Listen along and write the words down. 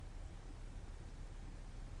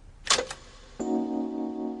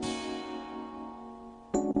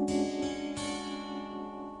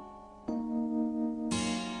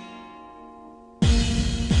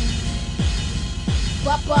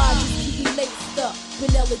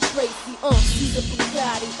Ellen Tracy, Caesar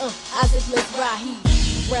Bugatti, Isaac Mizrahi.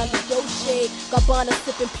 Round the Dolce, Gabbana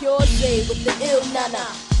sipping Pure Zay with the ill nana.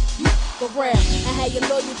 Around, I had your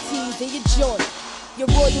loyalties and your joint, your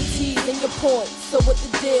royalties and your points. So what the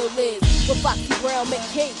deal is? With Foxy Brown met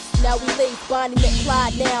Case, now we lace Bonnie met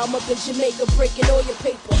Clyde. Now I'm up in Jamaica breaking all your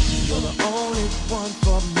paper. You're the only one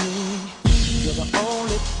for me. You're the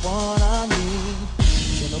only one I need.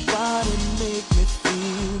 Can nobody make me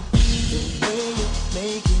feel the way you're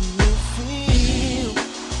making me feel?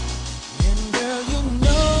 And girl, you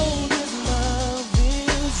know this love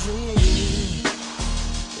is real.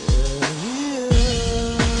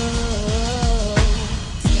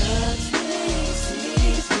 Touch me,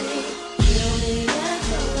 seize me, feel me and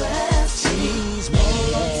caress me. Tease me,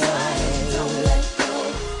 hold on tight and don't let go.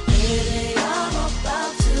 Baby, I'm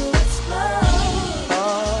about to explode. oh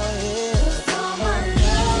yeah. 'Cause all my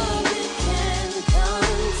love it can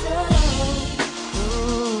control.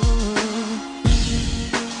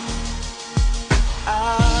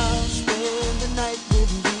 I'll spend the night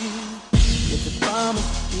with you if you promise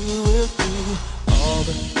you will do all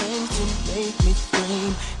the things to make me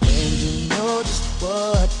scream. And you know just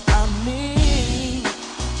what I mean.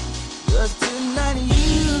 'Cause tonight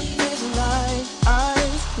you taste like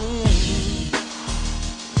ice cream.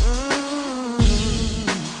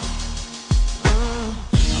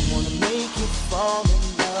 I wanna make you fall in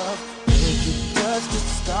love, make you touch the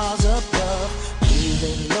stars above.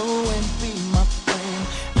 Lay low and be my friend.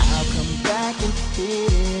 I'll come back and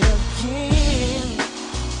hit it again.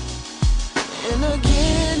 And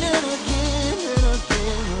again and again and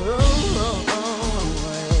again. Oh, oh, oh,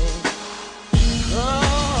 yeah. Oh,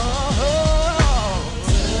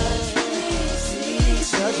 Touch me,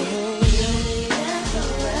 seize touch me, me, feel me and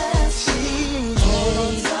caress me. tease Hold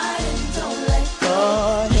on me. tight and don't let go. Go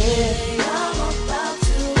ahead, Baby, I'm about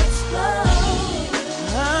to explode.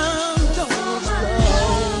 I'm All gonna my explode.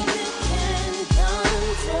 love it can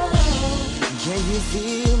control. Can you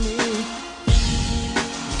feel me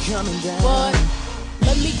coming down? But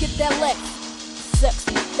let me get that Lex.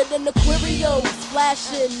 Sexy, than Aquarius,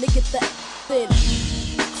 flashing to get the thin.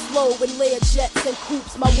 Slow and layer jets and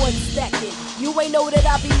coops, my one stacking. You ain't know that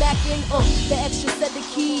I be macking. The extra set of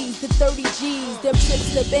keys, the 30 G's, them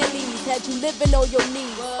trips to Bentley's, had you living on your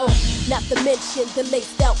knees. Not to mention the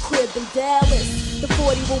laced out crib in Dallas, the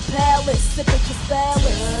 40 room palace, sipping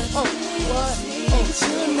Castalis. What?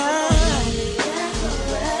 Tonight, And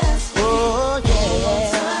caress me. oh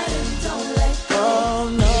yeah, Tight and don't let go. oh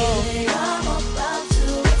no, Baby, I'm about to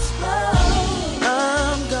explode.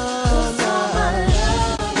 I'm All my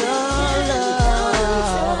love it can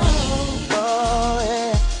control. oh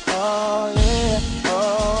yeah, oh yeah,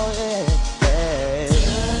 oh yeah,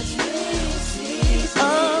 Touch me, seize me,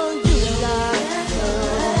 oh you got and it,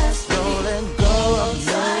 caress me. don't let go of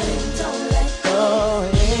Tight me, and don't let go.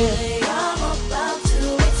 oh yeah, Baby, I'm about to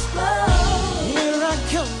explode. here I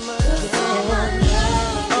come All my again.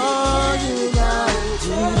 love All it you can gotta do,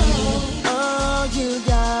 control. all you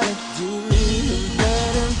gotta do,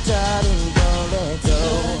 let him die and don't let go.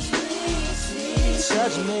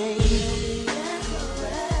 Touch me,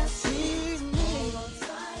 tease me,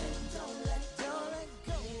 don't let go.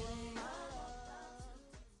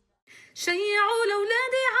 شيعوا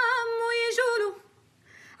لولادي عمو يجولوا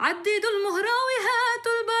عددوا المهراوي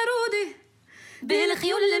هاتوا البارودة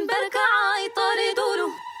بالخيول المبركعة يطاردوا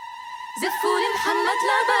زفوا لمحمد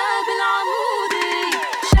لباب العمودة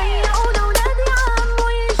شيعوا لولادي عمو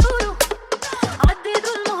يجولوا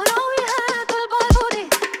عددوا المهراوي هاتوا البارودة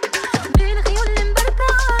بالخيول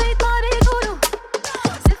المبركعة يطاردوا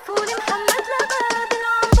زفوا لمحمد لباب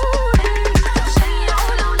العمودة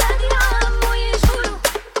شيعوا لولادي عمو يجولوا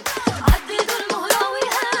عددوا المهراوي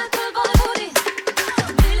هاتوا البارودة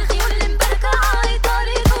بالخيول المبركعة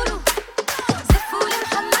يطاردوا زفوا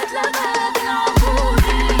لمحمد لباب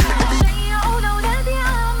العمودة شيعوا لولادي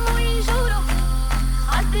عمو يجولوا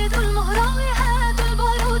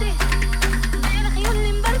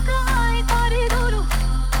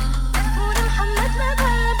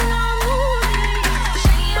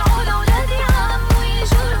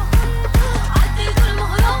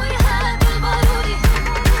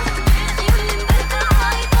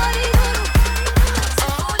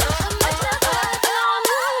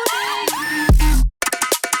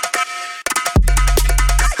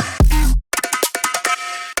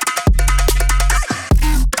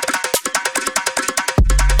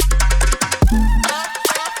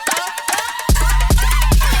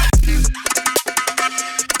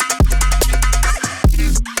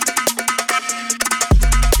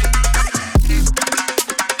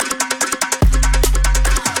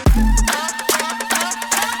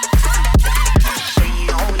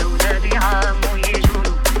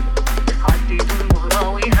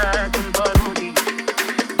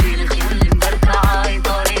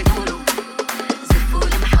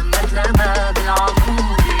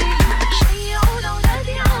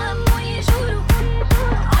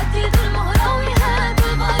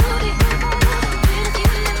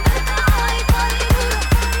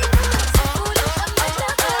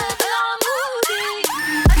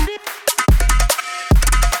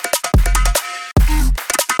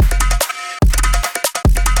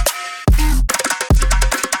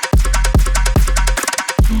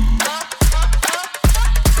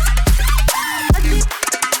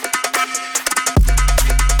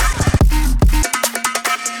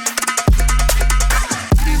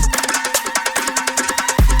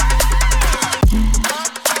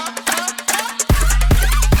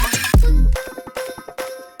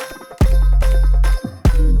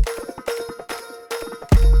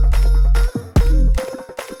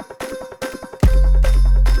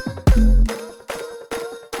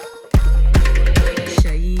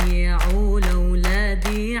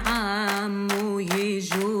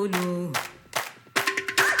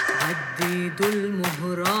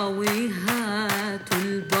المهراوي هاتوا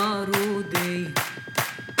البارودي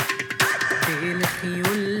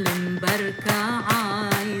بالخيول المبركة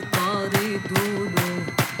عيطاردولو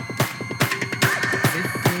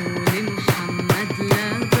زفولي محمد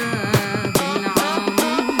لباب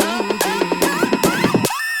العمودي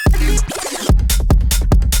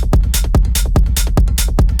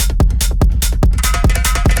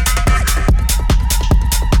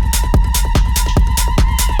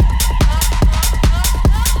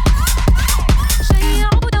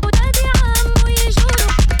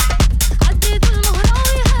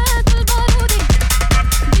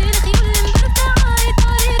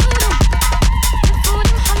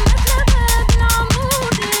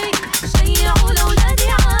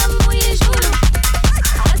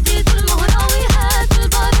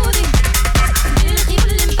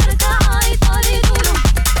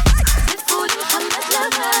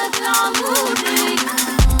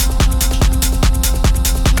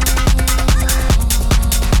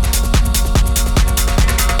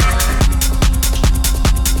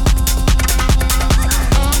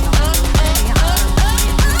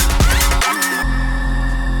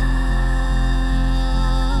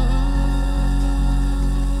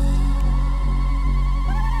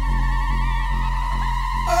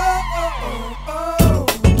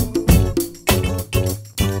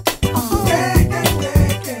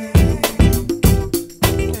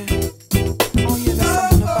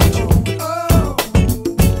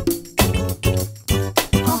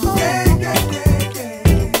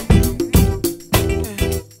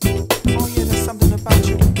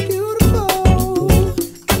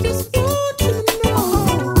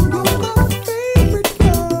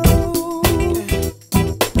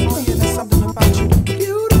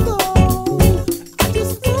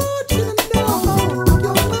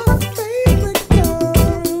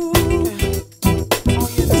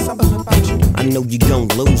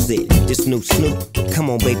Snoop, come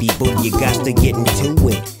on baby boo, you got to get into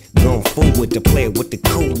it. Going forward to play with the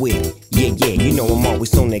cool wit. Yeah, you know I'm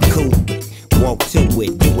always on that cool. Walk to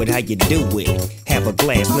it, do it how you do it. Have a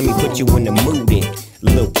glass, let me put you in the mood.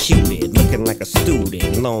 Little cutie, looking like a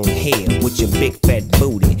student. Long hair with your big fat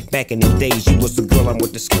booty. Back in the days, you was the girl I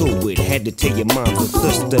went to school with. Had to tell your mom and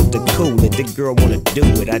sister to cool it. The girl wanna do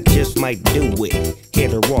it, I just might do it. Hit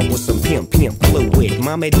her off with some pimp fluid.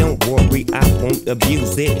 Mommy, don't worry, I won't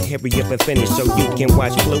abuse it. Hurry up and finish so you can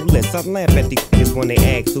watch Clueless. I laugh at these niggas when they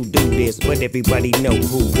ask who do this, but everybody know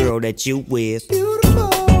who girl that you is. Beautiful.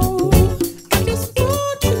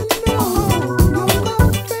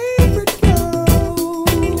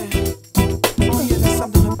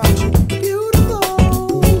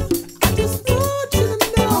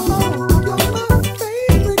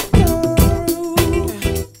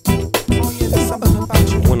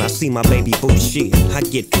 See my baby bullshit, I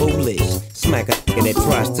get foolish. Smack a nigga that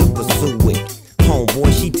tries to pursue it.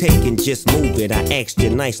 Homeboy, she taking, just move it. I asked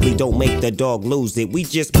you nicely, don't make the dog lose it. We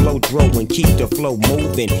just blow throw and keep the flow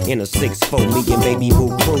moving. In a 6'4", me and baby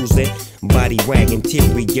boo cruising. Body wagging,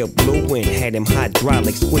 Tyria blueing. Had him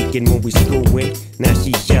hydraulic squeaking when we screwing. Now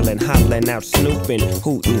she yelling, hollering out, snooping,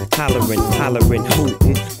 hooting, hollering,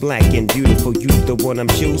 hooting. Black and beautiful, you the one I'm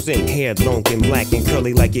choosing. Hair long and black and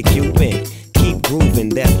curly like a Cuban. Keep grooving,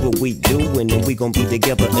 that's what we doing, and we gon' be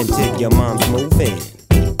together until your mom's moving.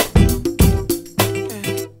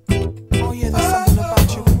 Oh yeah, there's something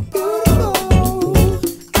about you. Beautiful.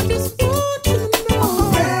 I just want you to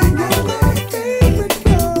know you're my favorite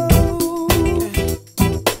girl.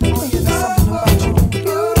 Oh yeah, there's something about you.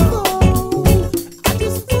 Beautiful. I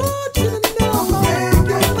just want you to know you're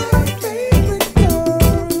my favorite girl.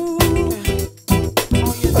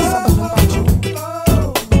 Oh yeah, there's something about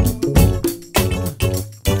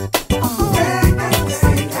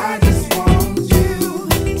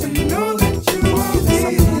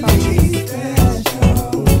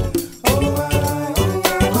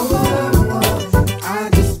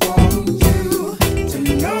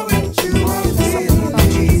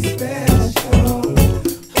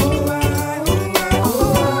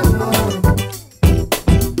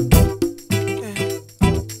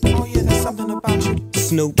you.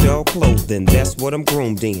 Snoop Dogg clothing, that's what I'm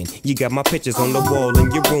groomed in. You got my pictures on the wall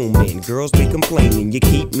in your room, and girls be complaining, you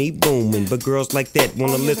keep me booming. But girls like that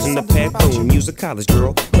wanna listen to Pat Boone. You's a college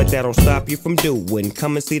girl, but that don't stop you from doing.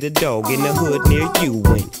 Come and see the dog in the hood near you.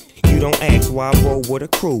 And you don't ask why I roll with a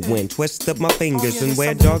crew when twist up my fingers and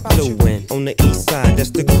wear dark blue. And on the east side,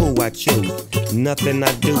 that's the crew I choose. Nothing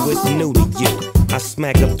I do is new to you. I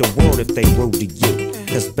smack up the world if they rude to you.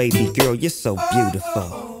 Cause baby girl, you're so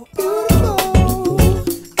beautiful.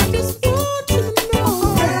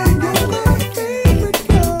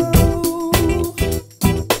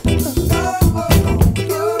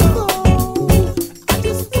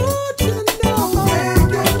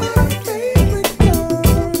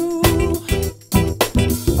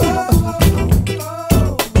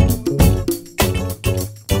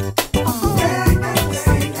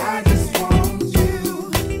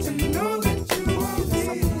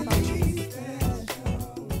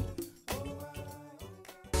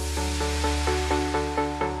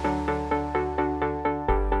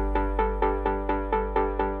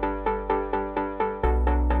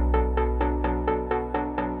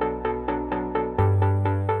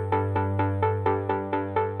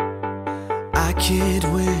 can't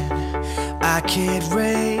win, I can't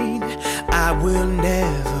reign. I will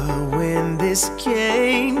never win this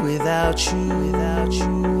game without you, without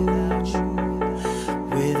you, without you,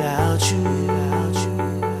 without you, without you.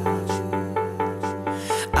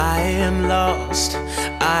 I am lost,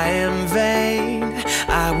 I am vain.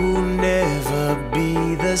 I will never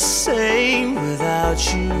be the same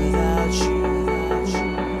without you, without you,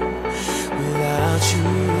 without you, without you,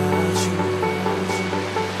 without you.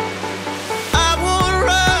 I won't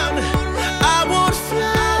run, I won't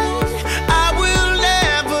fly. I will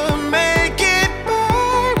never make it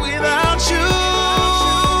by without you,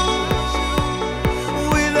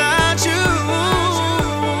 without you.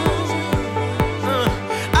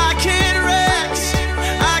 I can't rest,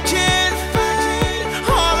 I can't fight.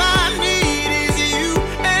 All I need is you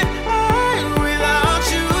and I without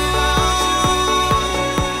you,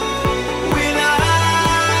 without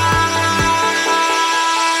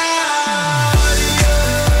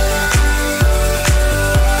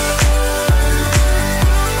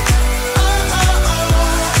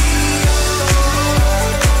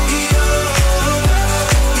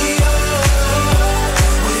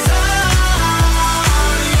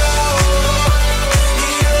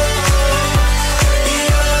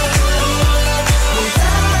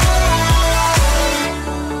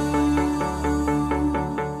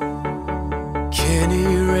can't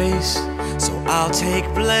erase, so I'll take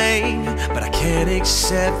blame, but I can't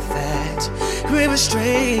accept that we were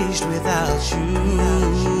estranged without you,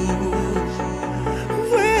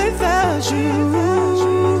 without you.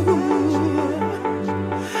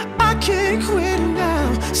 I can't quit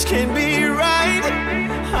now, this can't be right.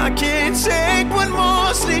 I can't take one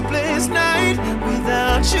more sleepless night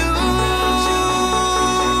without you,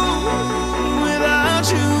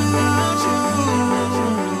 without you.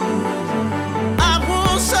 I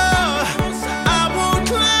won't serve, I won't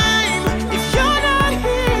claim. If you're not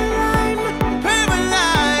here, I'm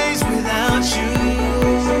paralyzed without you,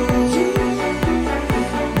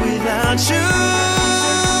 without you.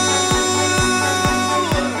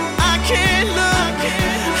 I can't look,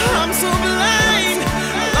 I'm so blind.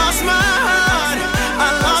 I lost my heart, I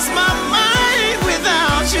lost my mind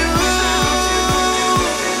without you,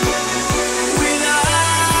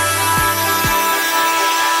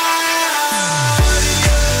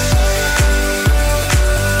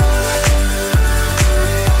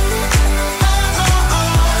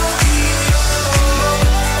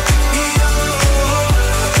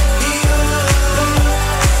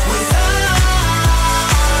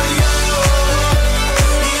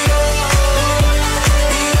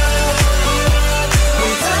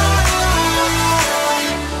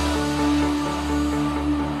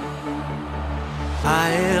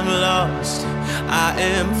 I am lost, I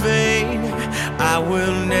am vain. I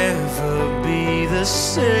will never be the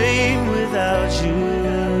same without you,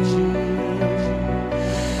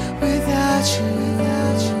 without you,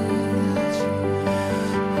 without you,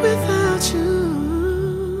 without you.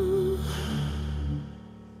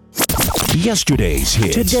 Yesterday's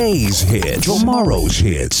hits, today's hits, tomorrow's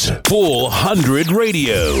hits. Full 100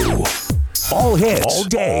 Radio. All hits, all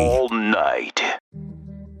day, all night.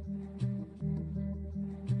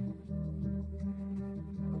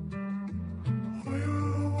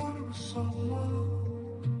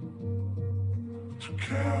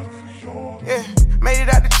 Yeah, made it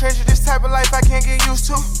out the trenches, this type of life I can't get used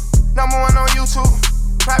to. Number one on YouTube,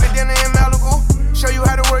 private dinner in Malibu. Show you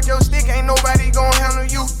how to work your stick, ain't nobody gon' handle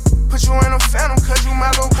you. Put you in a phantom, cause you my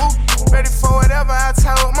little boo. Ready for whatever, I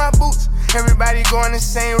tie up my boots. Everybody going the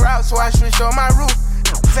same route, so I switched on my route.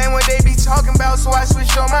 Same what they be talking about, so I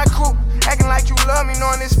switched on my crew. Acting like you love me,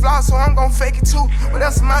 knowing this flaw, so I'm gon' fake it too. What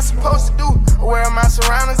else am I supposed to do? Aware of my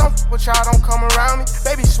surroundings, don't f with y'all, don't come around me.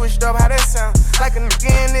 Baby switched up, how that sound? Like a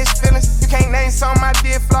nigga in this feelings. You can't name something I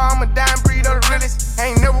did flaw, I'm a dying breed of the realest. I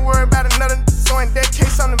ain't never worried about another, so in that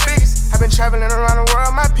case I'm the biggest. I've been traveling around the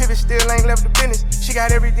world, my pivot still ain't left the business. She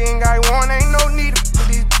got everything I want, ain't no need for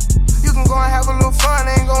these. You can go and have a little fun,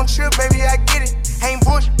 ain't gon' trip, baby, I get it. Ain't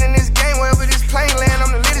bullshit in this game, wherever this plane land,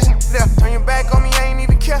 I'm the littest there. Turn your back on me, I ain't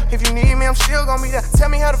even care. If you need me, I'm still gon' be there. Tell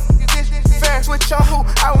me how the f is this fair? Switch on who,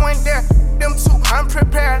 I went there. Them two, I'm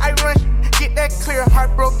prepared, I run, get that clear.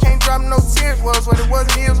 Heartbroke, can't drop no tears. Was what it was,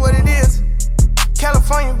 it is what it is.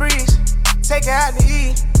 California breeze, take her out to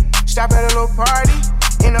eat. Stop at a little party,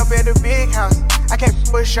 end up at the big house. I can't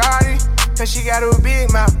f with Shawty, cause she got a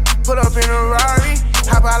big mouth. Put up in a Rari,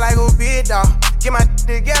 hop out like a big dog. Get my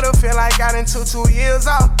together, feel like I done took 2 years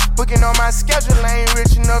off. Booking on my schedule, I ain't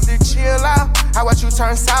rich enough to chill out. I watch you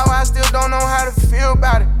turn sour, I still don't know how to feel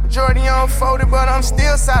about it. Majority unfolded, but I'm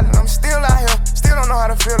still solid. I'm still out here, still don't know how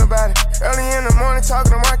to feel about it. Early in the morning,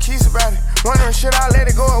 talking to Marquise about it. Wondering should I let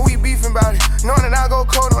it go or we beefing about it. Knowing that I'll go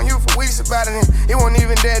cold on you for weeks about it. And it wasn't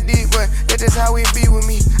even that deep, but that's just how it be with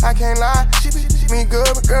me. I can't lie, she me good,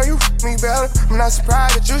 but girl, you me better. I'm not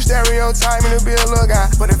surprised that you stereotype me to be a little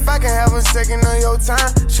guy. But if I can have a second of your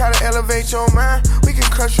time, try to elevate your mind, we can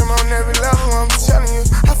crush them on every level. I'm telling you,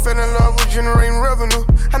 I fell in love with generating revenue.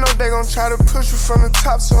 I know they gon' try to push you from the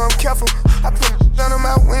top, so I'm careful. I put under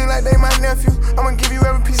my wing like they my nephew. I'ma give you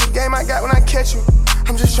every piece of game I got when I catch you.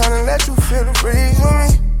 I'm just tryna let you feel the breeze with me.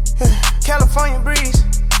 Yeah. California breeze,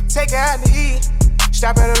 take her out to eat.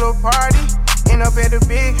 Stop at a little party, end up at the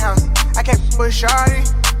big house. I can't with shawty,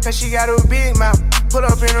 cause she got a big mouth. Put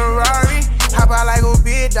up in a Rari, hop out like a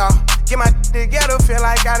big dog. Get my together, feel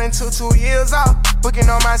like I done took 2 years off. Booking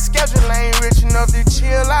on my schedule, I ain't rich enough to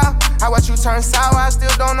chill out. I watch you turn sour, I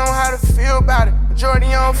still don't know how to feel about it.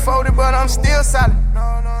 Majority unfolded, but I'm still solid.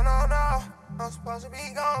 No. I'm supposed to be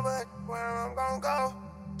gone, but where I'm gonna go?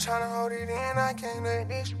 Tryna hold it in, I can't let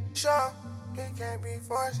this show. It can't be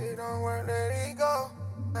forced, it don't work, let it go.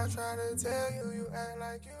 I try to tell you, you act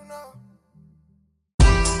like you know.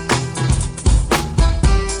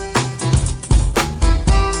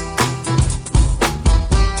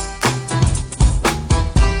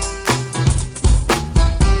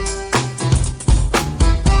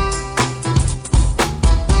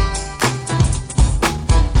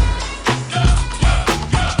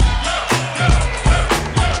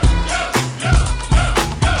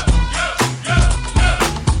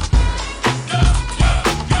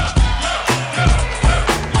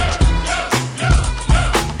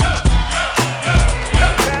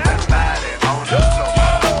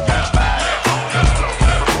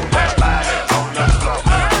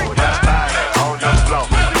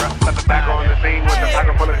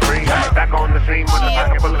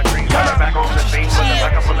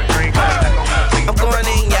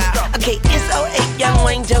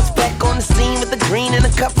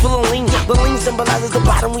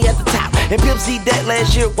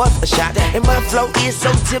 Last year was a shot, and my flow is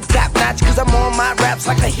so tip top notch, cause I'm on my raps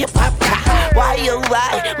like a hip hop cop. Why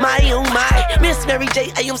oh my, Miss Mary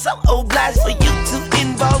J, I am so obliged for you to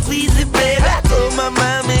involve Weezy, baby. I told my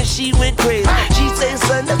mom and she went crazy. She said,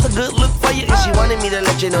 son, that's a good look for you, and she wanted me to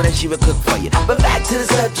let you know that she would cook for you. But back to the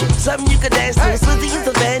subject, something you could dance to. Swizzy is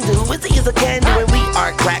a Vandu, Wizzy is a can do, and we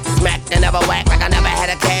are crack, smack, and never whack like I never had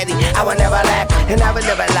a caddy. I would never laugh, and I would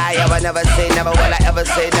never lie. I would never say never, will I ever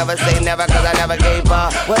say never, cause I never gave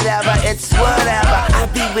up. Whatever, it's whatever. I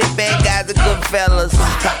be with bad guys and good fellas.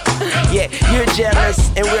 Yeah, you're jealous,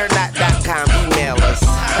 and we're not .com, email us.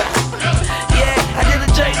 Yeah, I did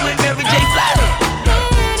a joint with Mary J. Blige.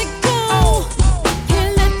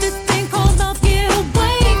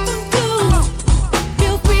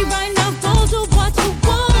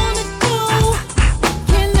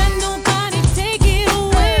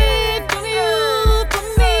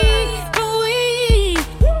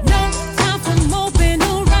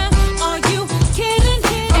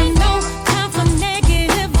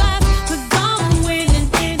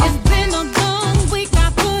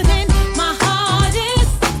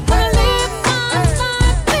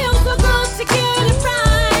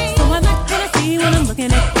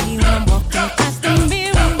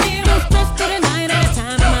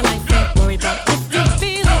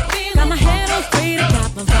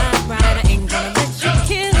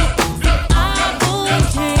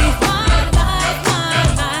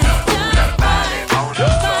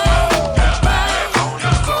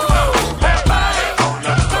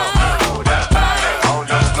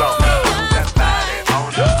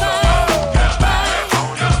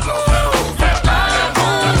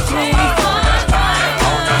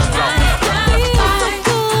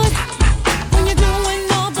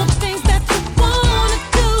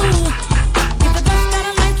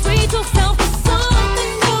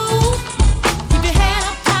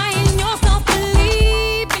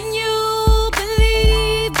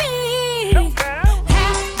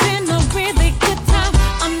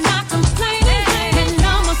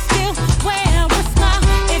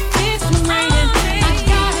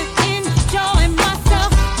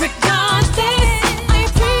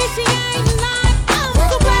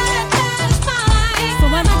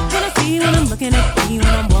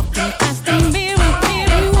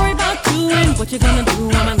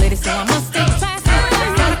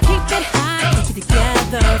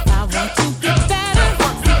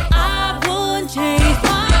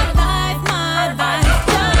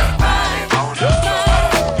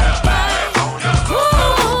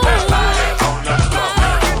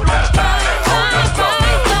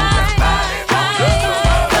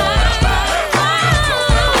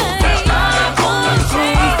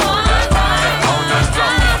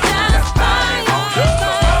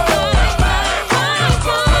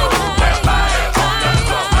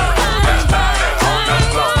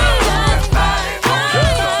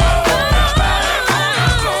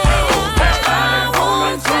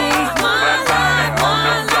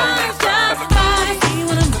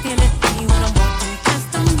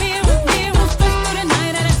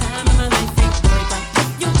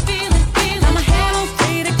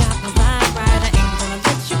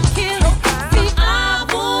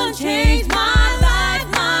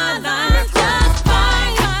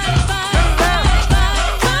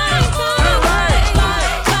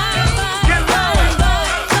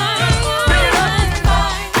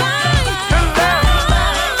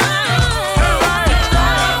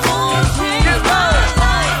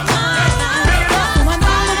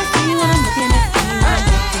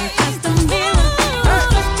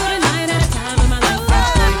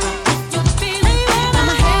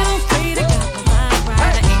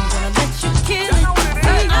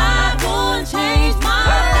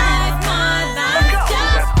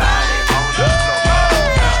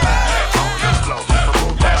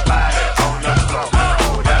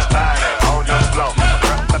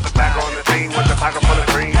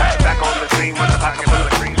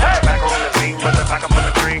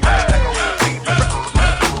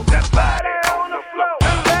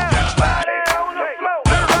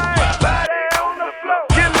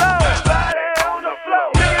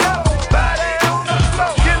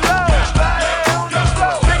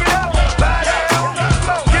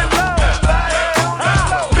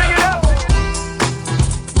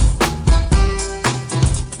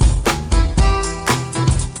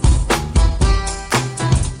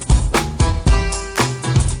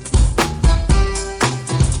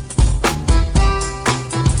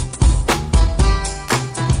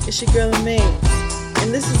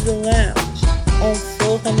 is The Lounge on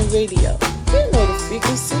 400 Radio. You know the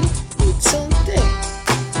frequency. You tuned in.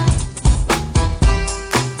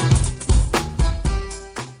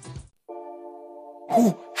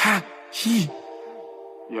 Ooh, ha, he.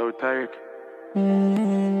 Yo, Tarek.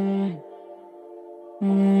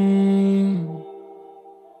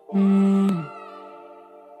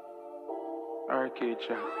 Arcade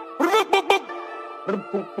chat.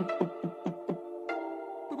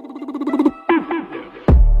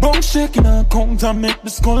 Bone shaking and count and make the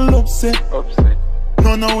skull upset.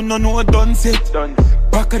 No, done set.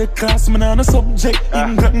 Back of the class, man, on a subject.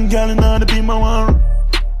 England gal in order to be my one.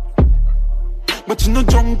 But you no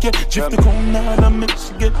drunk yet. Drift the crown now and make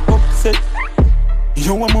she get upset.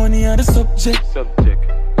 Yo, I'm money on the subject.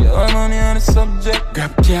 Yo, I'm money on the subject.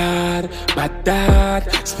 Grab card, bad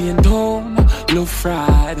dad, spin down, low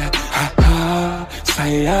fried. Ha ha,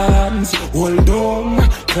 science, hold on,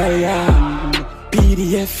 client.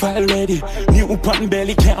 PDF file ready. New pan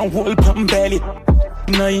belly, can't hold pan belly.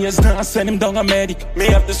 9 years now, send him down a medic. Me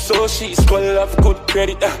have the soul, she's skull of good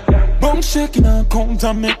credit. Bone shaking and count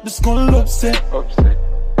and make the skull upset.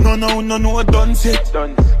 No, done set.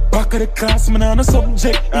 Back of the class, man, on a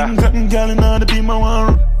subject. England gal in order to be my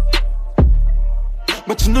one.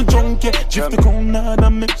 But you no drunk yet. Drift the crown now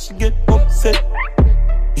and make she get upset.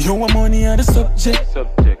 Yo, I'm money on the subject.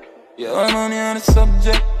 Yo, I'm money on the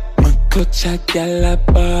subject. My clutch a gal a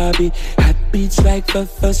Barbie. Hot beats like a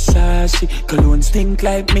Versace. Cologne stink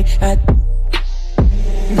like me at.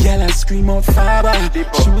 Gal I scream out father.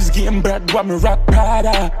 She was getting bread while me rock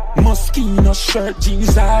Prada. Moschino shirt,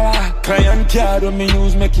 jeans Zara. Client card when me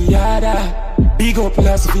use make it harder. Big up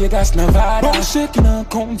Las Vegas, Nevada. Bone shaking and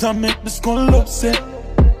count and make the skull upset.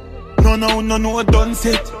 No, done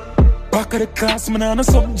set. Back of the class, man, on a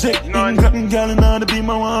subject. England gal in order to be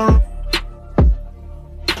my one.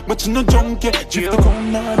 But you no drunk yet. Drift the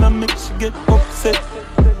crown now and make she get upset.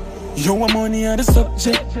 Yo, I'm money on the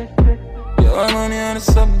subject. Yo, I'm money on the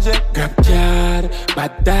subject. Grab card,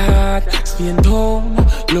 bad dad, spin down,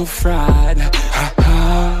 low fried. Ha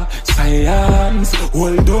ha, science,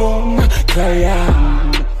 hold on,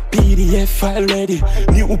 client. PDF file ready.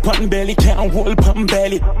 New pan belly, can't hold pan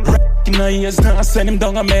belly. In 9 years now, send him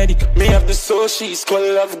down a medic. Me have the soul, she's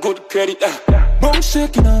skull of good credit. Bone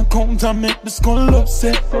shaking and count and make the skull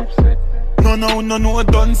upset. No,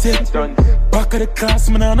 done set. Back of the class,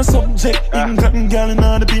 man, on a subject. England gal in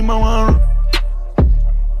order to be my one.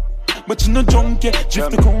 But you no drunk yet.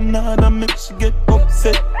 Drift the crown now and make she get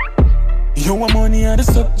upset. Yo, I'm money on the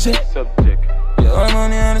subject. Yo, I'm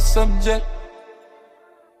money on the subject.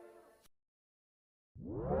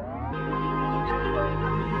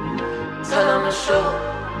 Tell them to shoot.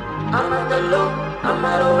 I'm at the loop, I'm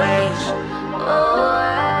out of range. Oh,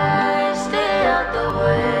 I stay out the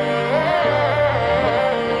way.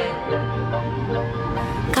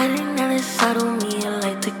 Got another side on me, I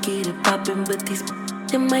like to get it poppin', but these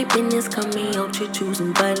in my business got me out here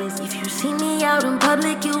choosing violence. If you see me out in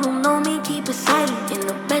public, you don't know me, keep it silent. In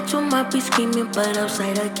the bedroom, I be screaming, but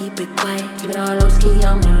outside I keep it quiet. Keep it all low ski,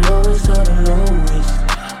 I'm the lowest of the lowest.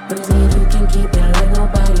 But if you can keep it like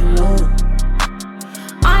nobody knows.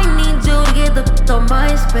 I need you to get the f*** on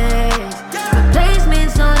my space.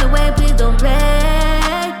 Replacements on the way, please don't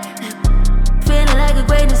play. Feeling like a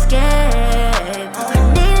great escape. I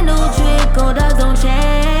need a new trick, gold dogs don't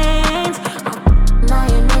change. Now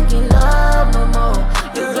you're making love no more.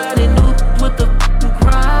 You got a new what the f*** you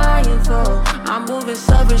crying for. I'm moving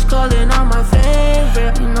savage, calling on my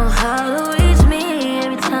favorite. You know how to reach me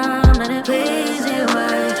every time that it plays it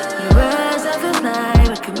right. Your words I feel like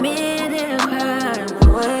we committed a crime. The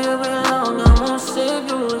way you belong, I'm gonna save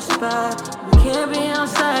you a spot. We can't be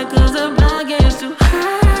outside cause the block gets too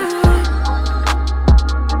high.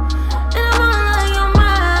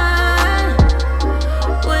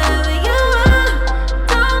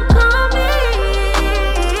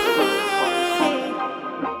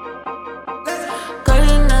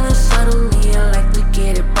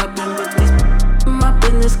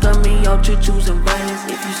 Choosing violence.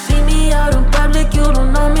 If you see me out in public, you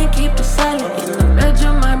don't know me, keep it silent. In the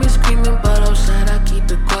bedroom, I be screaming, but outside I keep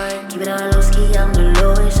it quiet. Keep it all low ski, I'm the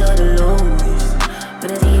lowest of the lowest.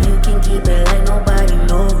 But if you can keep it like nobody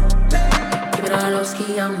knows. Keep it all low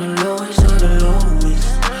ski, I'm the lowest of the lowest.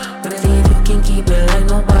 But if you can keep it like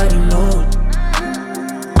nobody knows.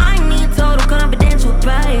 I need total confidential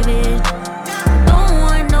private. Don't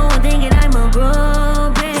want no one thinking I'm a bro.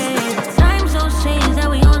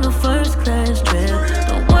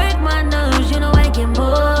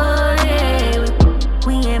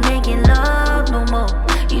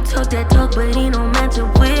 That talk, but he don't match it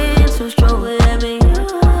with so strong. Whatever you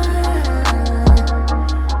are,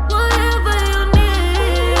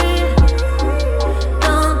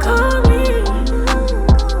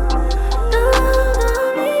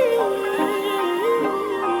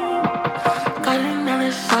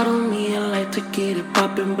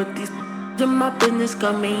 these in my business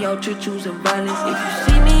got me out here choosing violence. If you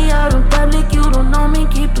see me out in public, you don't know me,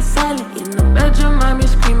 keep it silent. In the bedroom, I be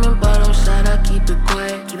screaming, but outside, I keep it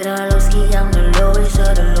quiet. Keep it all low ski, I'm the lowest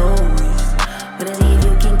of the lowest. But as if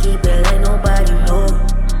you can keep it, let nobody know.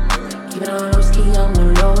 Keep it all low ski, I'm the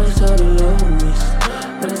lowest of the lowest.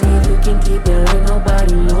 But as if you can keep it, let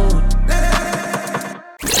nobody know.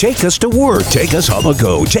 Take us to work, take us on the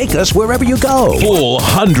go, take us wherever you go. Full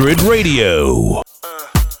 100 Radio.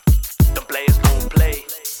 Them players gon' play.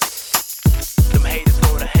 Them haters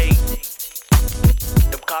gonna hate.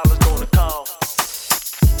 Them callers gonna call.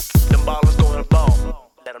 Them ballers gonna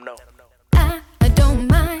ball. Let them know. I don't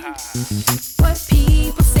mind what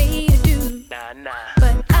people say to do. Nah.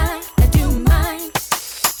 But I do mind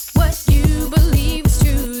what you believe is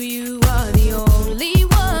true. You are the only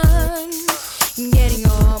one getting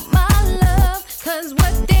all my love. 'Cause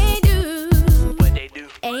what they do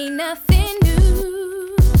ain't nothing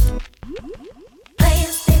new.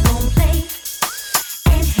 Players, they gon' play.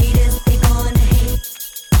 And haters, they gonna hate.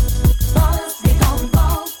 Ballers, they gon'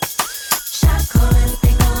 ball. Shot callers,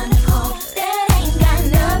 they gonna call. That ain't got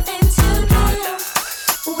nothing to do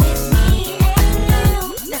with me and you.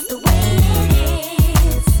 That's the way it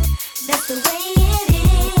is. That's the way it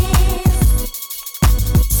is.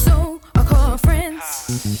 So I call friends.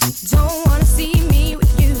 Don't wanna see me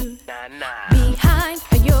with you. Behind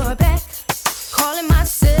your back, calling my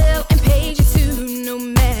cell and page you too. No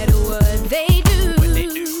matter what they do,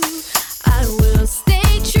 I will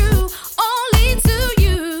stay true. Only to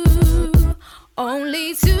you,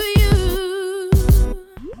 only to you.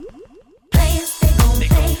 Players, they gon'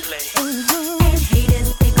 play. And haters,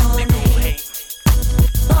 they gonna hate.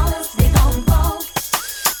 Ballers, they gon' ball.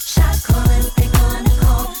 Shot callers, they gonna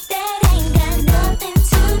call. That ain't got nothing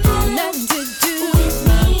to do with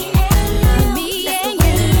me and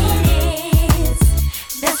you.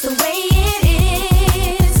 That's the way it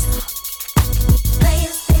is.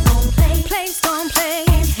 Players, they gon' play. Players gon' play.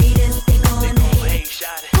 And haters, they gonna hate.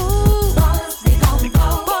 Ballers, they gon'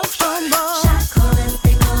 ball. Shot callers,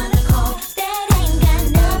 they gonna call. That ain't got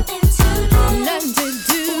nothing to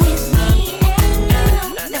do with me and you.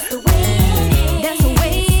 That's the way it is. That's the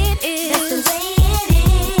way it is. That's the way it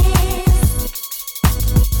is.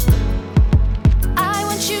 I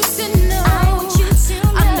want you to know.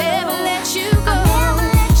 I'll never let you go.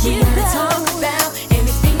 We gotta talk about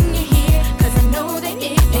everything you hear, 'cause I know that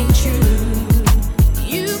it ain't true.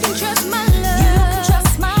 You can trust my love,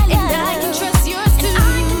 and I can trust yours too.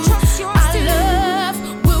 Our love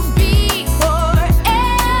will be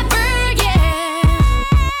forever, yeah.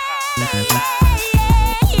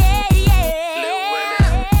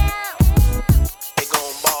 They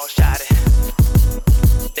gon' ball, shot it.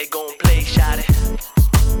 They gon' play, shot it.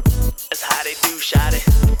 That's how they do, shot it.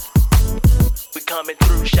 We coming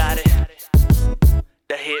through, shot it.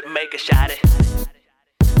 The hit maker, shot it.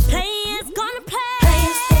 Players gonna play.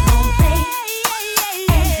 Players, they gon' play.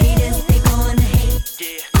 And haters, they gonna hate.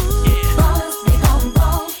 Ballers, they gon'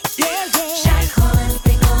 ball. Shot callers,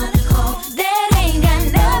 they gonna call. That ain't got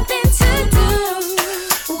nothing to do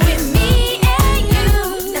with me and you.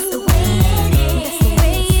 That's the way it is. That's the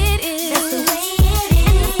way it is. That's the way it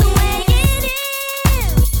is. That's the way it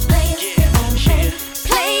is. Players, they gon' play.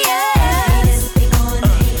 Players, Haters, they gonna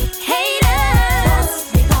hate. haters, Ballers,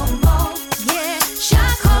 they gon' ball. yeah.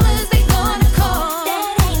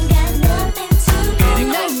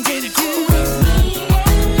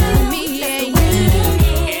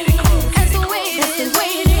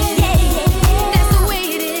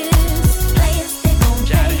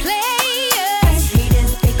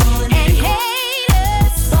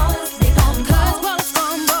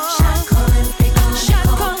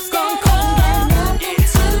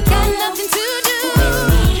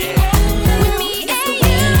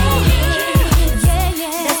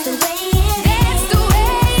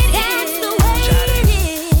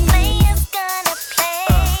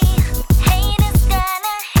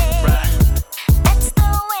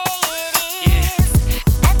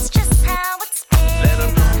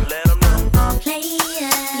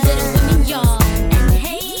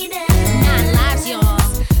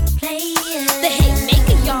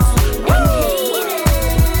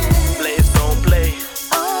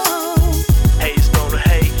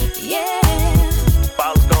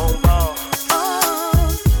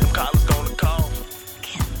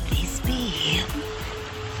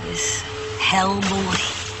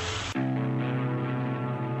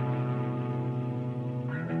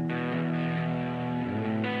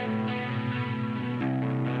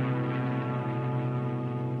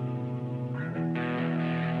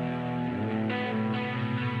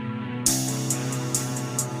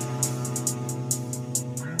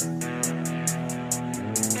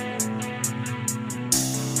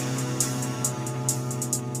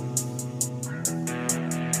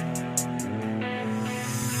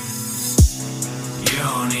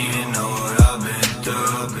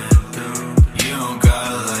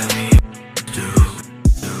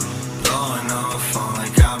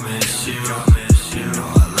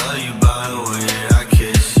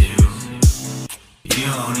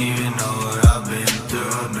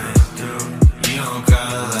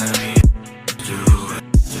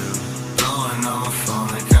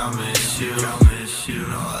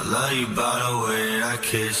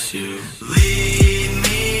 kiss you. Leave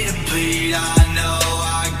me to bleed, I know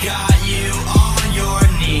I got you on your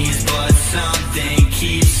knees, but something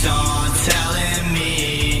keeps on telling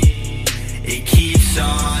me, it keeps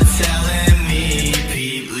on telling me,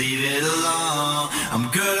 Pete, leave it alone.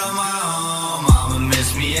 I'm good on my own, mama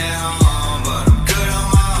miss me at home, but I'm good on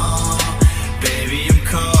my own. Baby, I'm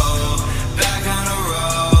cold, back on the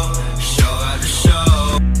road, show after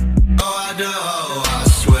show. Oh, I do, I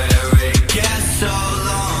swear it gets so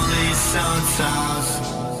lonely sometimes.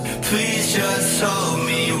 Please just hold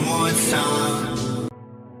me one time.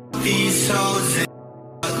 These hoes in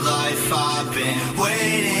life, I've been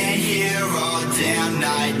waiting here all damn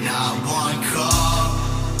night. Not one call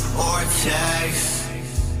or text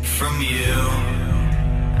from you.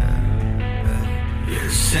 You're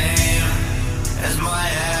the same as my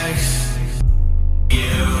ex.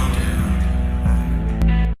 You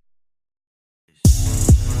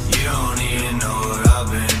don't even know what I've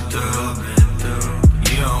been through.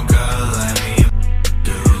 You don't gotta let me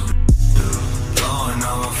do. Blowing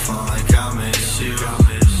on my phone like I miss you. I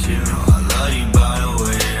love you by the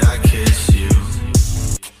way that I kiss you.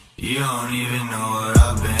 You don't even know what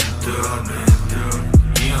I've been through.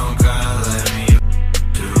 You don't gotta let me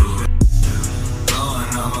do.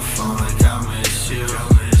 Blowing on my phone like I miss you. I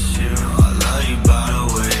love you by the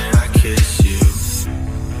way that I kiss you.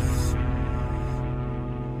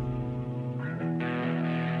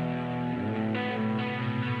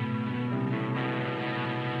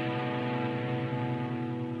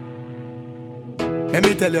 Let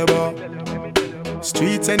me tell you about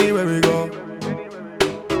streets anywhere we go.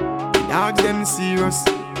 Dogs them serious,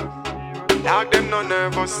 dog them not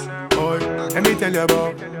nervous. Boy, let me tell you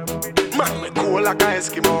about man, me cool like a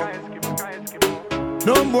Eskimo.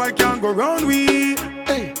 No boy can go round we.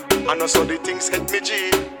 Hey, I know so the things hit me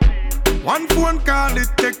G. One phone call it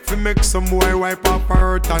take to make some boy wipe up her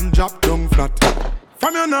hurt and drop down flat.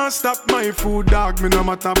 From you not stop my food, dog. Me no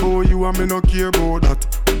matter about you and me no care about that.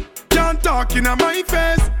 Can't talk in my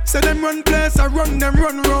face. Say them run place, I run them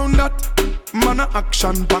run round that. Man a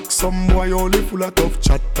action pack, some boy only full of tough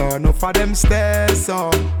chatter. Enough of them stairs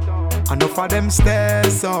up, enough of them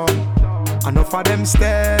stairs up, enough of them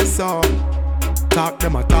stairs up. Talk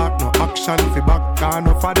them a talk, no action fi back.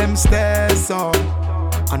 Enough of them stairs up,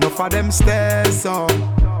 enough of them stairs up,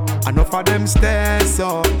 enough of them stairs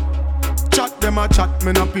up. Chat them a chat,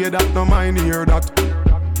 me no pay that, no mind hear that.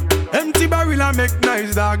 Empty barrel a make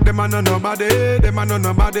nice dog, them a no nobody, them a no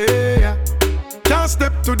nobody, yeah. Can't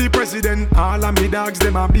step to the president, all of me dogs,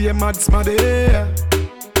 them a be a mad smaddy, yeah.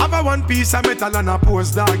 Have a one piece of metal and a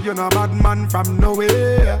post dog, you know bad man from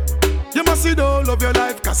nowhere. You must see the whole of your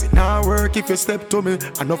life, cause it not work if you step to me.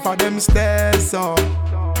 Enough of them stairs up,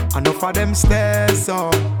 enough of them stairs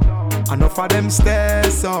up, enough of them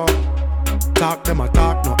stairs up. Talk them a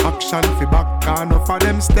talk, no action fi back. Enough of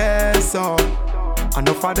them stairs up,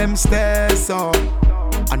 enough of them stairs up,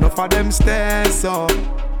 enough of them stairs up.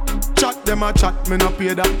 Chat them a chat, me no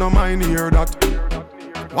pay that, no mind hear that.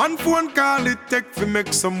 One phone call it take fi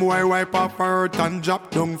make some boy wipe off her hurt and drop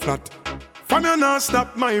down flat. From you not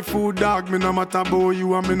stop my food, dog. Me no matter about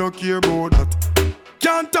you and me no care about that.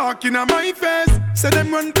 Can't talk in my face. Say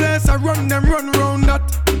them run place, I run them run round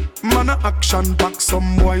that. Man a action pack,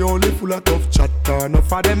 some boy only full of tough chatter.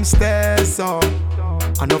 Enough of them stairs up,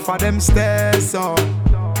 enough of them stairs up,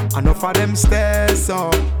 enough of them stairs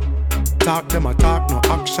up. Talk them a talk, no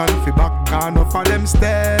action fi back. Enough of them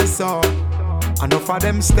stairs up, enough of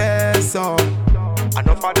them stairs up,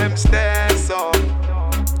 enough of them stairs up.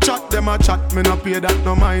 Chat them a chat, me no pay that,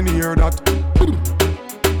 no mind hear that.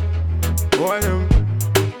 Boy them,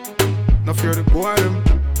 no fear the boy them.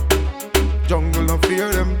 Jungle no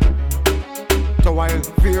fear them, the wild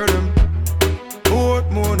fear them.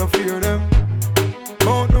 Portmore no fear them,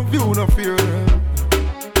 Mountain View no fear them.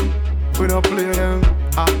 We no play them,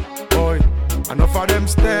 boy. Enough of them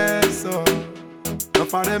stairs up,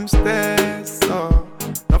 enough of them stairs up,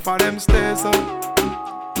 enough of them stairs up.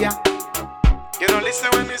 Yeah. You don't listen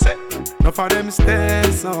when me say enough of them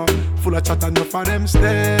stairs up, full of chat, enough of them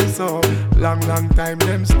stairs up. Long time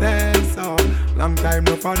them stairs up, long time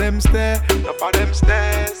enough of them stairs, enough of them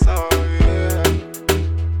stairs up, yeah.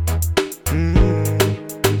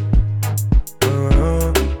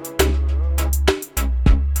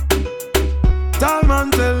 Tall man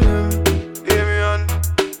tell them, hear me on,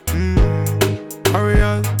 hurry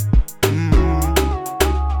on.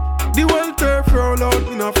 The world turf roll out,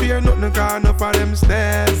 me no fear nothing, cause enough of them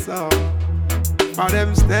stairs up, for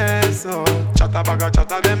them stairs up. Chatter bag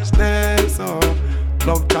chatter them stairs up,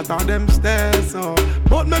 love chatter them stairs up.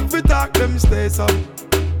 But make we talk them stairs up,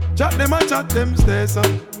 chat them and chat them stairs up.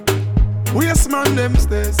 Waste man them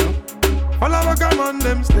stay so. Follow a man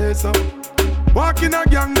them stay so. Walk in a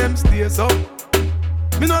gang them stay so.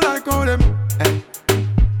 Me no like how them, eh.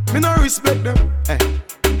 Me no respect them, eh.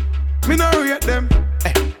 Me no rate them,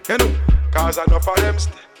 eh. You know, cause enough of them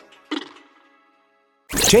stay.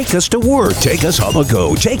 Take us to work, take us on the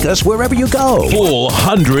go, take us wherever you go. Full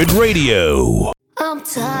 100 Radio. I'm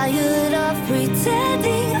tired of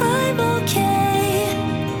pretending I'm okay.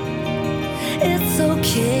 It's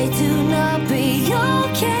okay to not be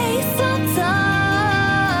okay sometimes.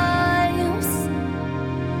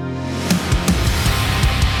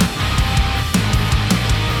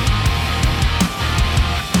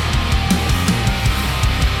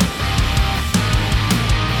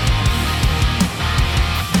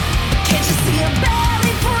 Can't you see I'm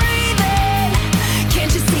barely breathing?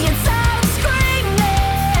 Can't you see inside I'm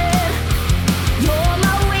screaming? You're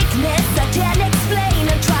my weakness, I can't explain.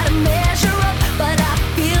 I try to measure up, but I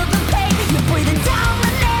feel the pain. You're breathing down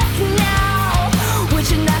my neck now,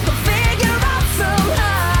 wishing I could figure out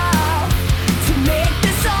somehow to make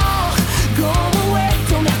this all go away.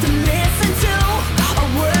 Don't have to listen to a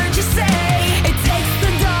word you say. It takes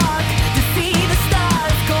the dark to see the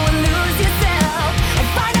stars. Go and lose yourself and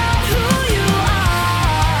find out who you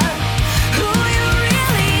are, who you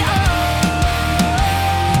really are.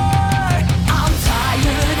 I'm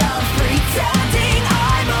tired of pretending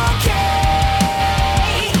I'm okay.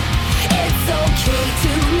 It's okay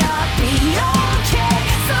to not be okay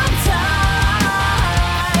sometimes.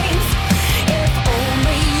 If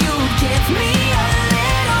only you'd give me a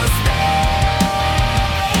little space,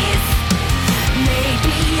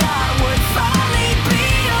 maybe I would finally be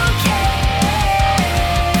okay.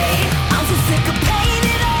 I'm so sick of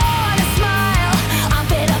painting on a smile. I'm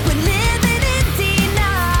fed up with living in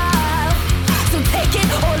denial. So take it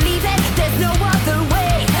or leave it, there's no other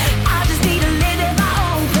way. I just need to live at my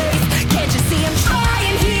own pace. Can't you see I'm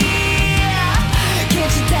trying here?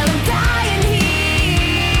 Can't you tell I'm dying here?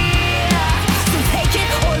 So take it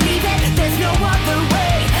or leave it, there's no other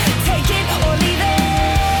way. Take it or leave it.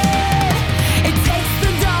 It takes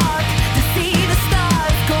the dark to see the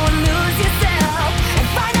stars. Go and lose yourself and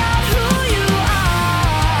find out who you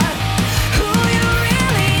are, who you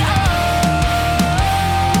really are.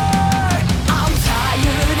 I'm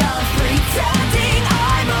tired of pretending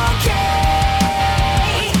I'm okay.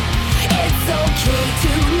 It's okay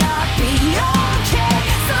to not be okay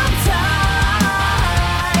sometimes.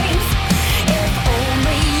 If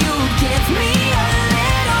only you'd give me a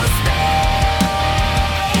little space,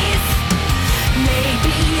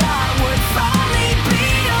 maybe I would finally be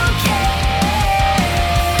okay.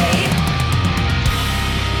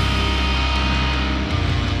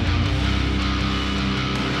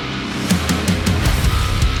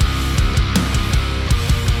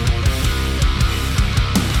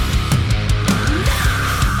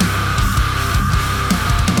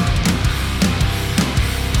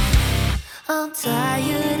 I'm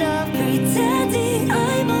tired of pretending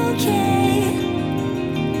I'm okay.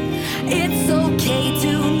 It's okay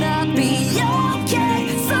to not be okay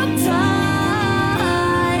sometimes.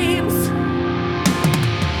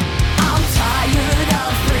 I'm tired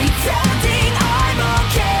of pretending I'm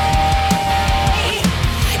okay.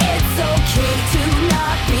 It's okay to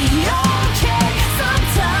not be okay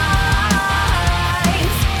sometimes.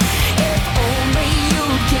 If only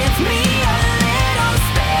you'd give me a little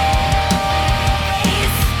space,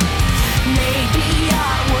 maybe I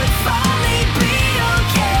would finally be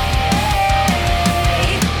okay.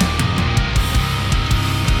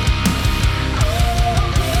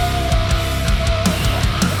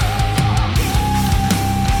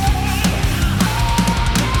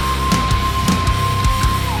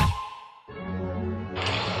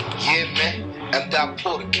 Yeah, man. I'm Doc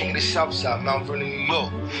Porter, king of the Southside, Mount Vernon, New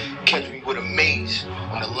York. Catch me with a maze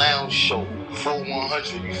on the lounge show,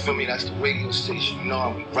 4100. You feel me? That's the radio station. You know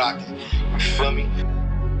how we rock it. You feel me?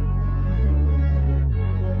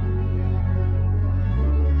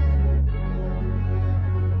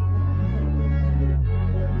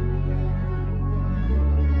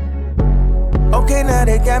 Okay, now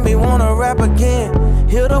they got me wanna rap again.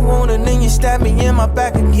 Heal the wound and then you stab me in my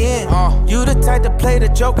back again. You the type to play the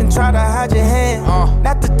joke and try to hide your hand.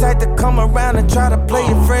 Not the type to come around and try to play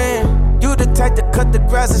your friend. You the type to cut the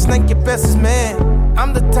grass and snake your bestest man.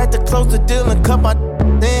 I'm the type to close the deal and cut my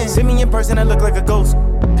in. See me in person, I look like a ghost.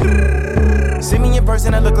 See me in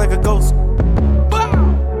person, I look like a ghost.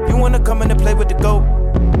 You wanna come in and play with the goat?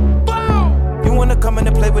 You wanna come in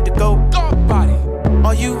and play with the goat?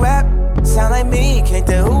 All you rap sound like me, can't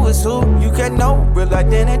tell who is who. You got no real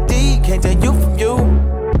identity, can't tell you from you.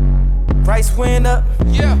 Price went up,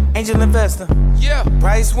 yeah. Angel investor. Yeah.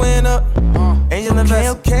 Price went up. Angel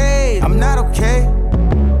investor. Okay, I'm not okay.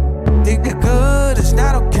 Think it's good, it's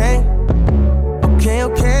not okay.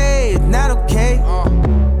 Okay, it's not okay.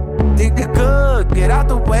 Think it's good, get out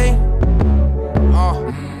the way.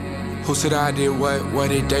 Who said I did what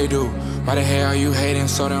did they do? Why the hell are you hating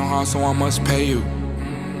so damn hard, someone must pay you?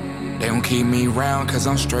 They gon' keep me round cause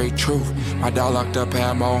I'm straight truth. My dog locked up,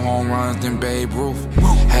 had more home runs than Babe Ruth.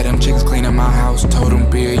 Had them chickens cleaning my house, told them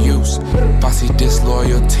be a use. If I see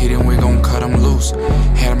disloyalty, then we gon' cut them loose.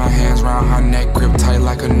 Had my hands round her neck, grip tight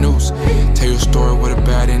like a noose. Tell you a story with a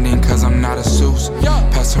bad ending cause I'm not a Seuss.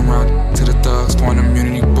 Pass them round to the thugs for an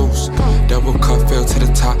immunity boost. Double cup fell to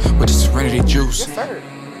the top with the serenity juice.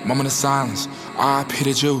 Moment of silence, R.I.P.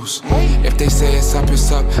 the juice. If they say it's up,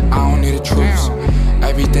 I don't need a truce.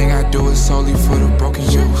 Everything I do is solely for the broken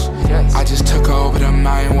youth. I just took her over the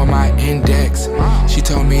mountain with my index. She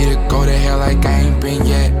told me to go to hell like I ain't been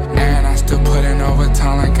yet. And I still put in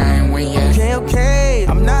overtime like I ain't win yet. Okay,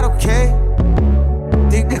 I'm not okay.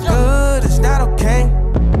 Think it's good, it's not okay.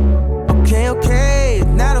 Okay, it's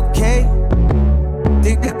not okay.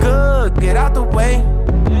 Think it's good, get out the way.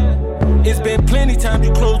 It's been plenty times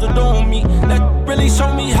you closed the door on me. That really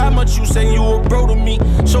showed me how much you say you a bro to me.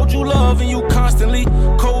 Showed you love and you constantly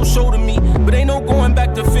cold shoulder me. But ain't no going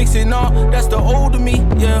back to fix it, nah, that's the old of me,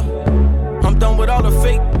 yeah. I'm done with all the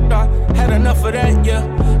fake, I had enough of that, yeah.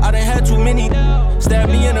 I done had too many, stab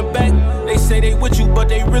me in the back. They say they with you, but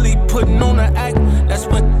they really putting on the act. That's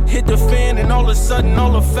when hit the fan and all of a sudden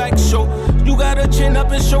all the facts show. You gotta chin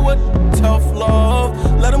up and show it tough love.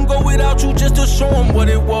 Let them go without you just to show them what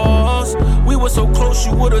it was. We were so close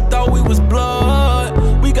you would've thought we was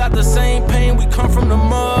blood. We got the same pain, we come from the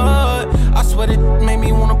mud. I swear it made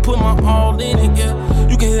me wanna put my all in it, yeah.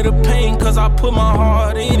 You can hear the pain cause I put my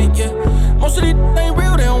heart in it, yeah. Most of these ain't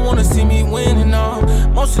real, they don't wanna see me winning, no.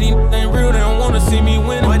 Most of these ain't real, they don't wanna see me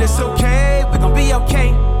winning. But it's okay, we gon' be okay.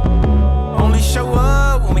 Only show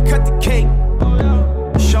up when we cut the cake.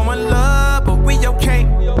 Showing love, but we okay.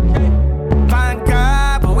 Find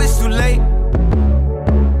God, but it's too late.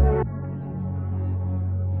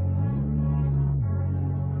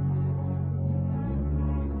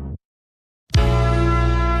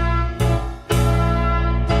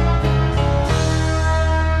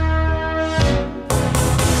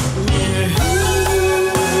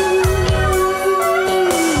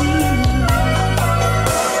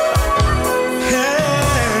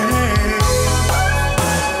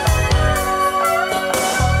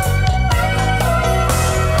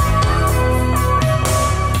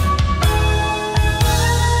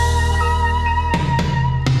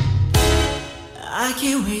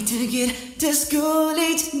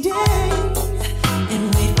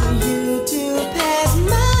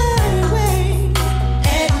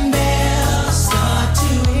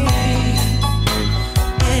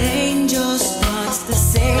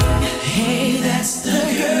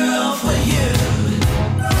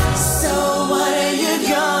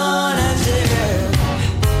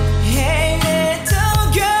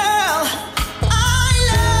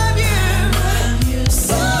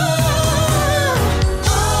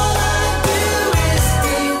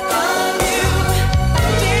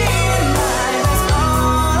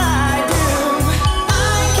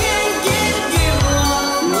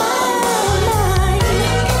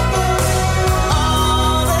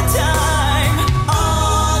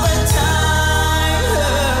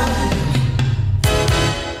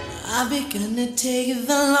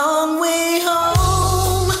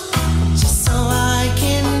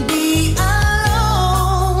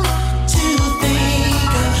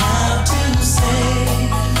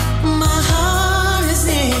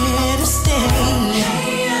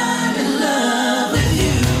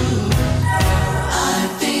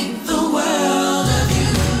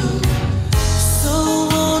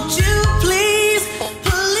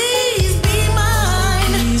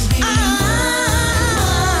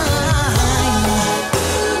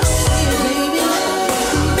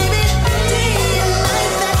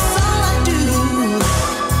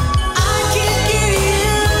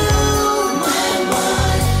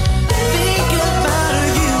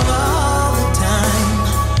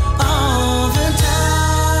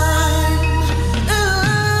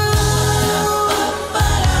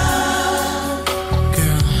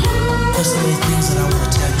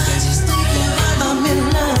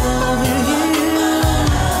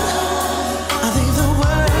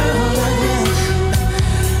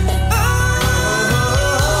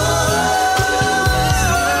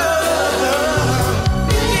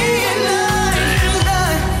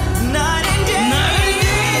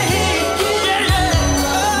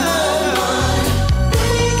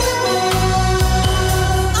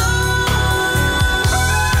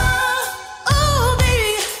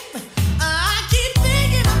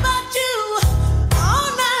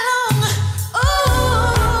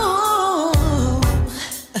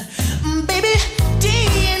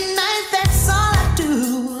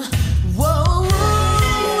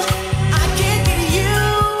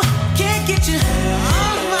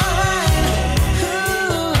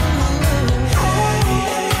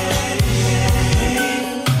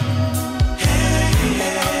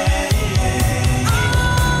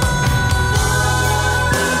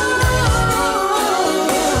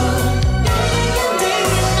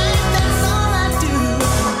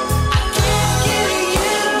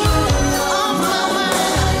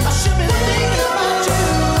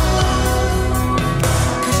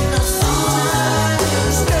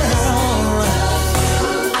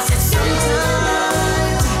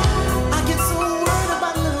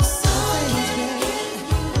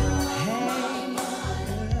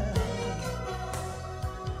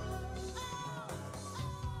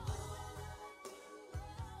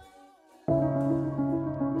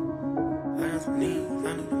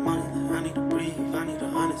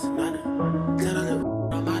 honest, nothing. Tell a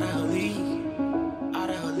little I'm out of her league. Out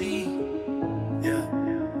of her league. Yeah.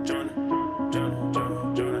 Jonah.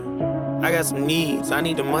 I got some needs. I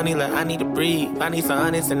need the money like I need to breathe. I need some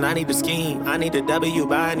honest and I need to scheme. I need the W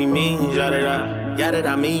by any means. Yeah, that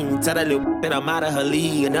I mean. Tell that little that I'm out of her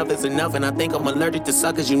league. Enough is enough, and I think I'm allergic to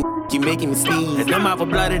suckers. You keep making me sneeze. And them out for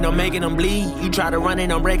blood and I'm making them bleed. You try to run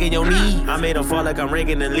and I'm breaking your knee. I made them fall like I'm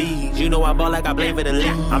raking the leaves. You know I ball like I play for the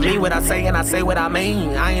league. I mean what I say and I say what I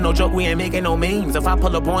mean. I ain't no joke, we ain't making no memes. If I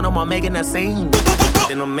pull up on them, I'm making a scene.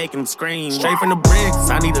 Then I'm making them scream. Straight from the bricks,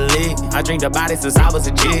 I need a lick. I drink the body since I was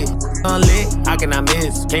a jit. Unlit, how can I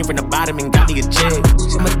miss? Came from the bottom and got me a check.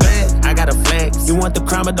 I'm a threat, I got a flex. You want the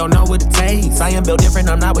crime but don't know what it takes. I am built different,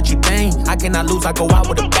 I'm not what you think. I cannot lose, I go out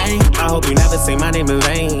with a bang. I hope you never say my name in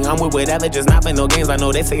vain. I'm with whatever, just not for no games. I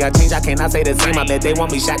know they say I change, I cannot say the same. I bet they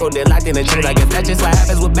want me shackled, they're locked in the chains. I guess that's just what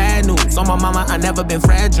happens with bad news. On my mama, I never been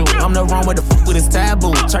fragile. I'm the wrong with the with this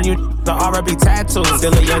taboo. Turn you to R.I.P. tattoos.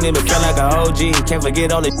 Still a young nigga, feel like a OG. Can't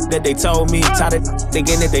forget all the that they told me. Tired of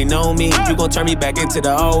thinking that they know me. You gon' turn me back into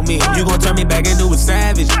the old me. You gon' turn me back into a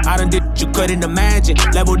savage. I done did what you couldn't imagine.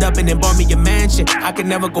 Leveled up and then bought me a mansion. I can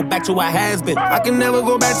never go back to what has been. I can never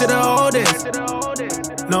go back to the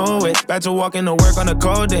oldest. No way. Back to walking to work on a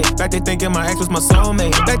cold day. Back to thinking my ex was my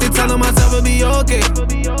soulmate. Back to telling myself it'll be okay.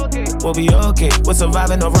 We'll be okay. We're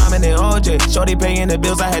surviving no rhyming and OJ. Shorty paying the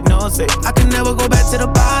bills, I had no say. I can never go back to the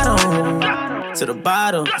bottom. To the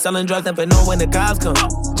bottom. Selling drugs, never know when the cops come.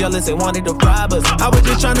 Jealous, they wanted to rob us. I was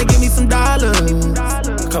just trying to give me some dollars.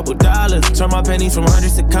 A couple dollars. Turn my pennies from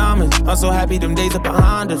hundreds to commons. I'm so happy them days are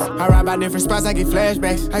behind us. I ride by different spots, I get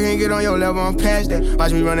flashbacks. I can't get on your level, I'm past that.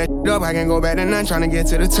 Watch me run that up, I can't go back to none. Trying to get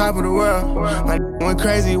to the top of the world. My went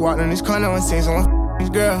crazy, walked in this corner and seen someone this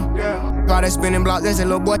girl. All that spinning block, that's a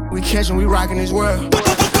little boy. We catching, we rocking this world.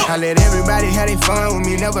 I let everybody have their fun with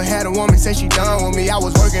me. Never had a woman say she done with me. I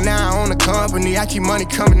was working now on the company. I keep money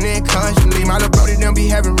coming in constantly. My little brody done be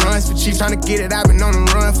having runs for cheap. Trying to get it, I've been on the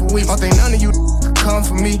run for weeks. Don't think none of you come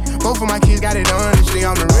for me. Both of my kids got it honestly.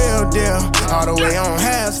 I'm the real deal. All the way on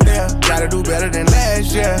half step. Gotta do better than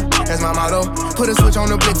last year. That's my motto. Put a switch on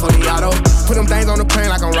the blick for the auto. Put them things on the plane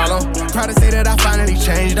like I'm Rollo. Proud to say that I finally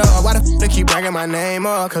changed up. Why the they keep bringing my name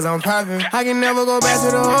up? Cause I'm poppin'. I can never go back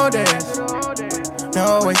to the old days.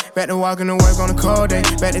 No way, back to walking to work on a cold day.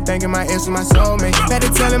 Back to thinking my ex was my soulmate. Back to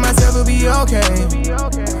telling myself it'll be okay.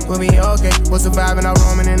 We'll be okay. Was surviving, I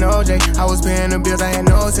roaming in OJ. I was paying the bills, I had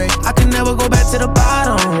no say. I can never go back to the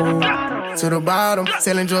bottom. To the bottom.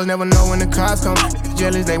 Selling drugs, never know when the cops come.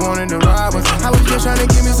 Jealous, they wanted to rob us. I was just trying to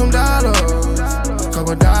give me some dollars.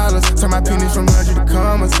 Couple dollars, turn my pennies from 100 to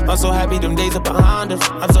commas. I'm so happy them days are behind us.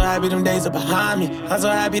 I'm so happy them days are behind me. I'm so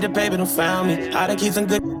happy the paper done found me. I done keep some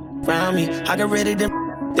good around me. I get rid of them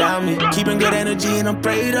down me. Keeping good energy and I'm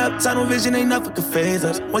prayed up. Tunnel vision ain't nothing can phase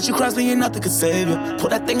us. Once you cross me, ain't nothing can save you. Pull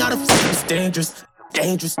that thing out of sight, it's dangerous.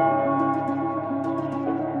 Dangerous.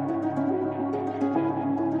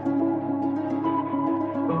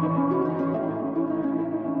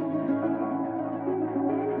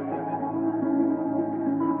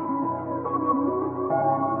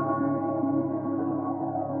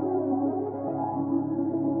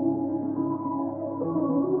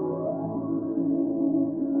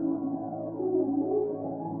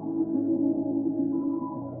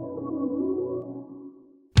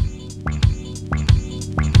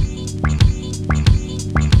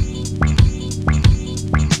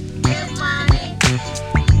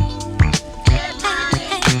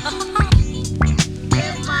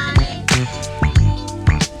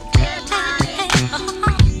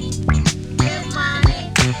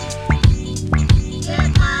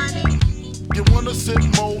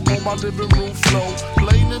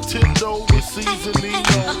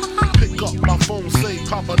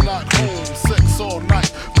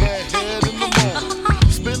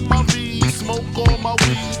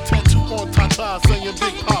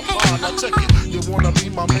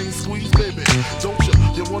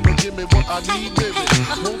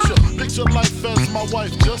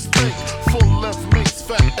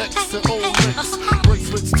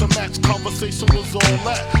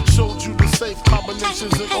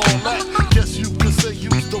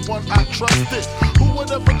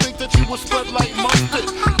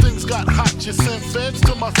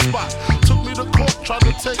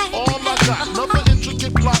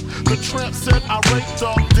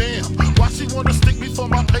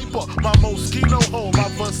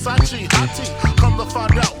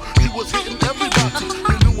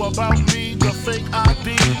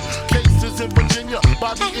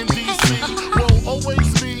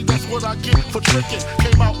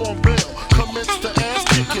 Came out on bail, commenced to ass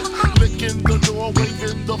kicking, licking the door,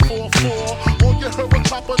 waving the 4-4. All you heard was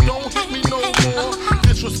Papa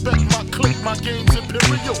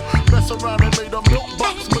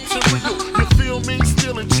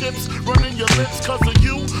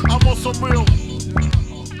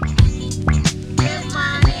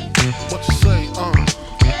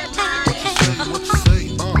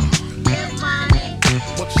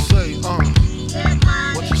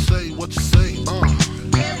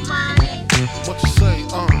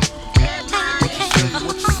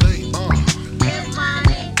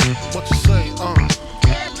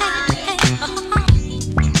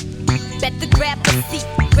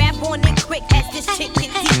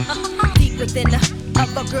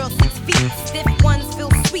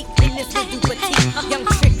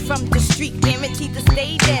guaranteed to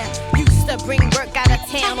stay down. Used to bring work out of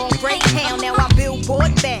town on Greyhound, now I'm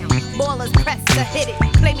billboard bound. Ballers pressed to hit it,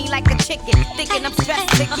 play me like a chicken, thinking I'm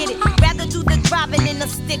stressed to get it. Rather do the driving than the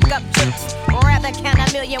stick up trips, or rather count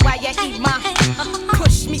a million while you eat my.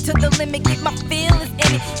 Push me to the limit, get my feelings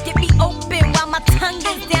in it, get me open while my tongue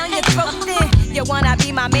is down your throat. Then you wanna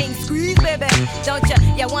be my main squeeze, baby? Don't you?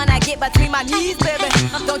 You wanna get between my knees, baby?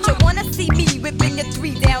 Don't you wanna see me whipping your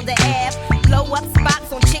 3 down the Ave? Blow up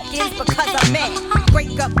spots on chickens because I'm mad.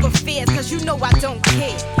 Break up affairs cause you know I don't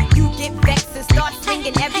care. You get vexed and start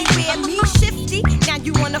swinging everywhere. Me shifty, now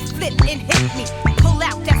you wanna flip and hit me. Pull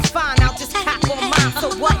out, that's fine, I'll just cop on mine. So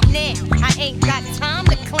what now? I ain't got time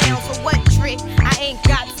to clown. For what trick? I ain't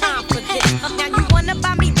got time for this. Now you wanna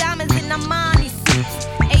buy me diamonds in Armani suits,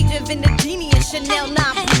 Age of the Genie and Chanel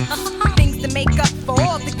 9 boots. Things to make up for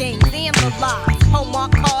all the games and the lies.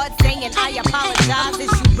 Hallmark cards saying I apologize.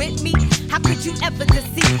 Is you with me? How could you ever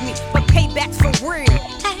deceive me? But payback's for real,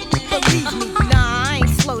 believe me. Nah, I ain't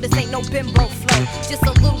slow, this ain't no bimbo flow. Just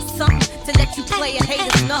a little something to let you play and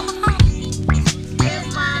haters know.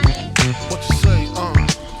 What you say,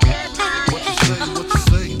 What you say, what you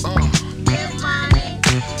say,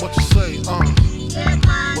 What you say,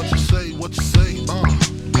 What you say, what you say,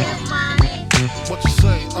 What you say, What you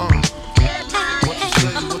say, what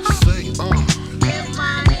you say,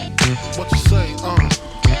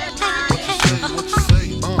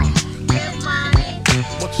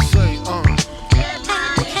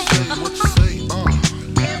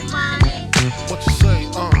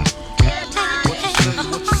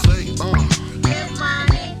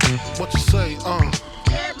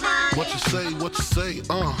 What you say, What you say,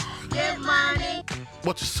 Get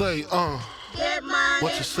money.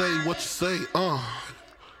 What you say,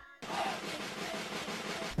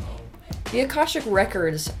 The Akashic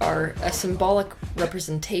Records are a symbolic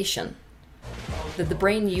representation that the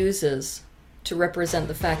brain uses to represent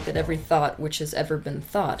the fact that every thought which has ever been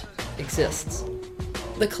thought exists.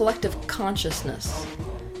 The collective consciousness.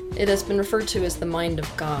 It has been referred to as the mind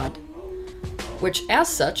of God, which as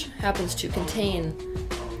such happens to contain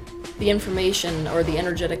the information or the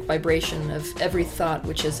energetic vibration of every thought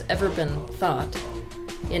which has ever been thought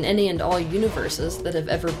in any and all universes that have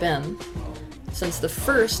ever been since the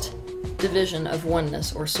first division of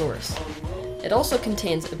oneness or source. It also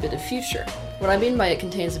contains a bit of future. What I mean by it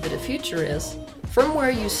contains a bit of future is, from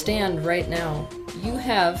where you stand right now, you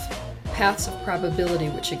have paths of probability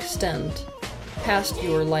which extend past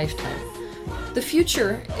your lifetime. The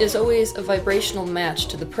future is always a vibrational match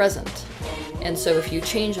to the present. And so if you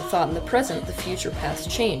change a thought in the present, the future paths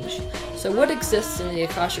change. So what exists in the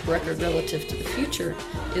Akashic Record relative to the future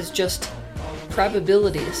is just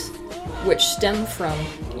probabilities which stem from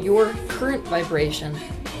your current vibration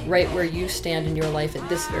right where you stand in your life at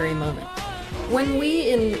this very moment. When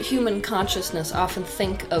we in human consciousness often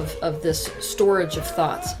think of this storage of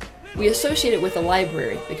thoughts, we associate it with a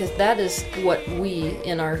library because that is what we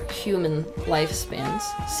in our human lifespans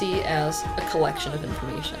see as a collection of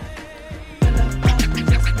information.